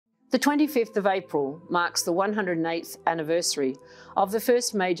The 25th of April marks the 108th anniversary of the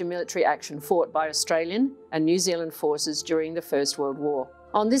first major military action fought by Australian and New Zealand forces during the First World War.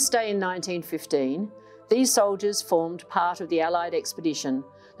 On this day in 1915, these soldiers formed part of the Allied expedition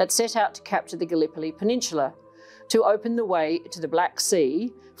that set out to capture the Gallipoli Peninsula, to open the way to the Black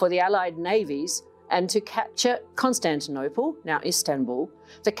Sea for the Allied navies and to capture Constantinople, now Istanbul,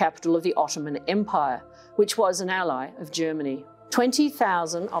 the capital of the Ottoman Empire, which was an ally of Germany.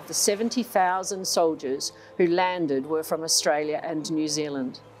 20,000 of the 70,000 soldiers who landed were from Australia and New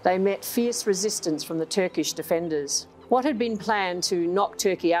Zealand. They met fierce resistance from the Turkish defenders. What had been planned to knock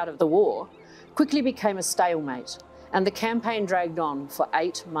Turkey out of the war quickly became a stalemate, and the campaign dragged on for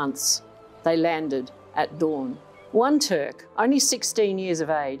 8 months. They landed at dawn. One Turk, only 16 years of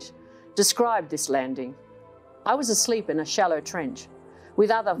age, described this landing. "I was asleep in a shallow trench with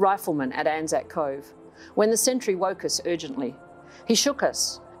other riflemen at Anzac Cove when the sentry woke us urgently. He shook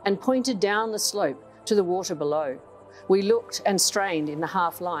us and pointed down the slope to the water below. We looked and strained in the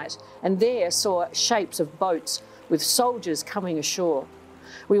half-light, and there saw shapes of boats with soldiers coming ashore.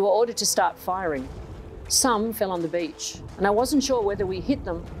 We were ordered to start firing. Some fell on the beach, and I wasn't sure whether we hit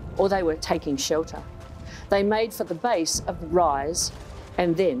them or they were taking shelter. They made for the base of the rise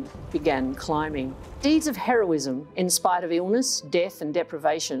and then began climbing." Deeds of heroism, in spite of illness, death and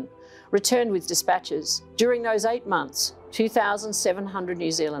deprivation, returned with dispatches. During those 8 months, 2,700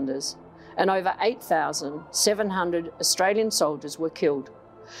 New Zealanders and over 8,700 Australian soldiers were killed,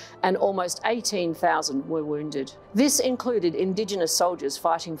 and almost 18,000 were wounded. This included Indigenous soldiers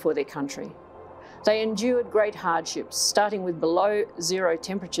fighting for their country. They endured great hardships, starting with below zero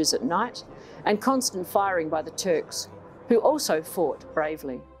temperatures at night and constant firing by the Turks, who also fought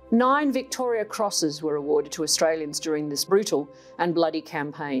bravely. 9 Victoria Crosses were awarded to Australians during this brutal and bloody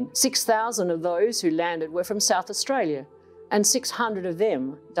campaign. 6,000 of those who landed were from South Australia, and 600 of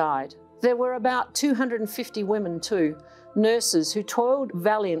them died. There were about 250 women too, nurses who toiled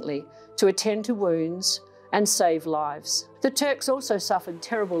valiantly to attend to wounds and save lives. The Turks also suffered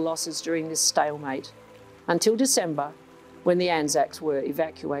terrible losses during this stalemate, until December, when the Anzacs were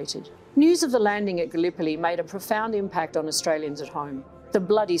evacuated. News of the landing at Gallipoli made a profound impact on Australians at home. The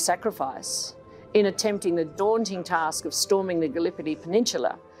bloody sacrifice in attempting the daunting task of storming the Gallipoli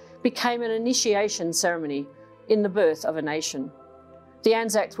Peninsula became an initiation ceremony in the birth of a nation. The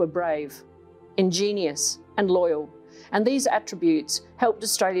Anzacs were brave, ingenious and loyal, and these attributes helped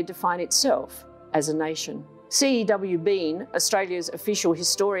Australia define itself as a nation. C.E.W. Bean, Australia's official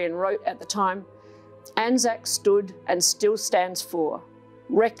historian, wrote at the time, "Anzac stood and still stands for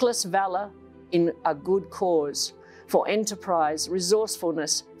reckless valour in a good cause, for enterprise,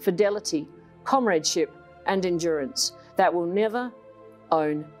 resourcefulness, fidelity, comradeship and endurance that will never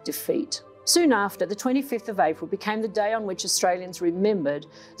own defeat." Soon after, the 25th of April became the day on which Australians remembered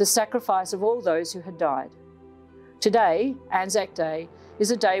the sacrifice of all those who had died. Today, Anzac Day,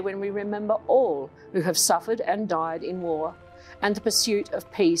 is a day when we remember all who have suffered and died in war and the pursuit of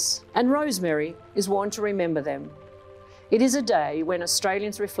peace, and rosemary is worn to remember them. It is a day when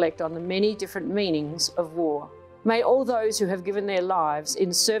Australians reflect on the many different meanings of war. May all those who have given their lives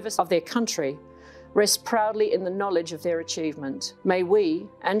in service of their country rest proudly in the knowledge of their achievement. May we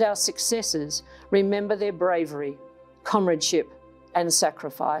and our successors remember their bravery, comradeship and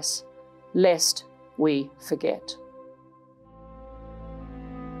sacrifice, lest we forget.